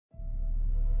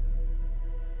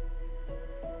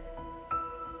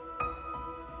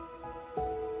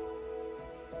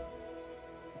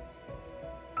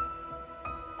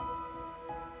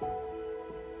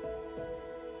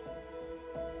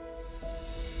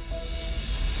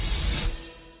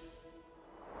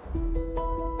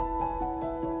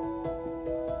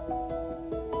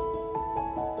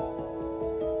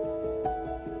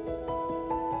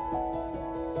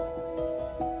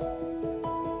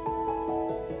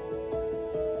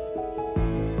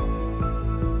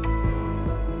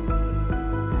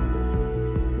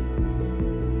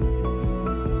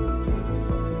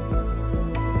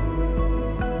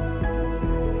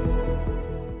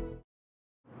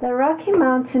The Rocky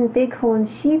Mountain Bighorn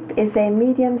Sheep is a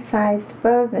medium-sized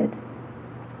bovid.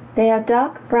 They are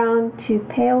dark brown to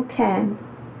pale tan.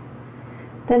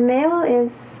 The male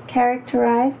is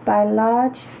characterized by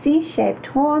large C-shaped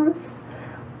horns,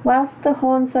 whilst the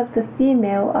horns of the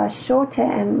female are shorter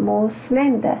and more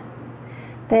slender.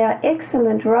 They are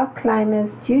excellent rock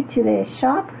climbers due to their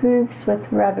sharp hooves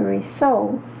with rubbery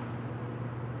soles.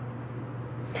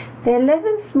 They live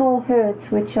in small herds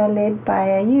which are led by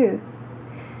a ewe.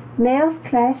 Males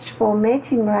clash for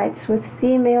mating rights with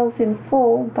females in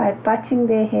fall by butting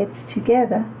their heads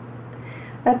together.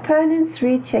 Opponents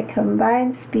reach a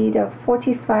combined speed of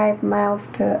 45 miles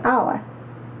per hour.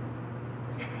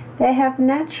 They have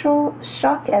natural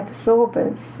shock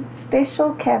absorbers,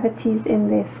 special cavities in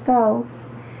their skulls,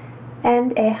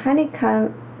 and a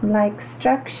honeycomb-like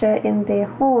structure in their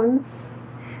horns,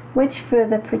 which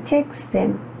further protects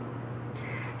them.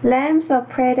 Lambs are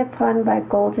preyed upon by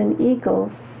golden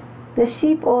eagles. The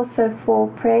sheep also fall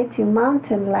prey to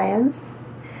mountain lions,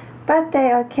 but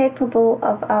they are capable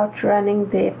of outrunning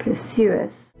their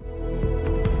pursuers.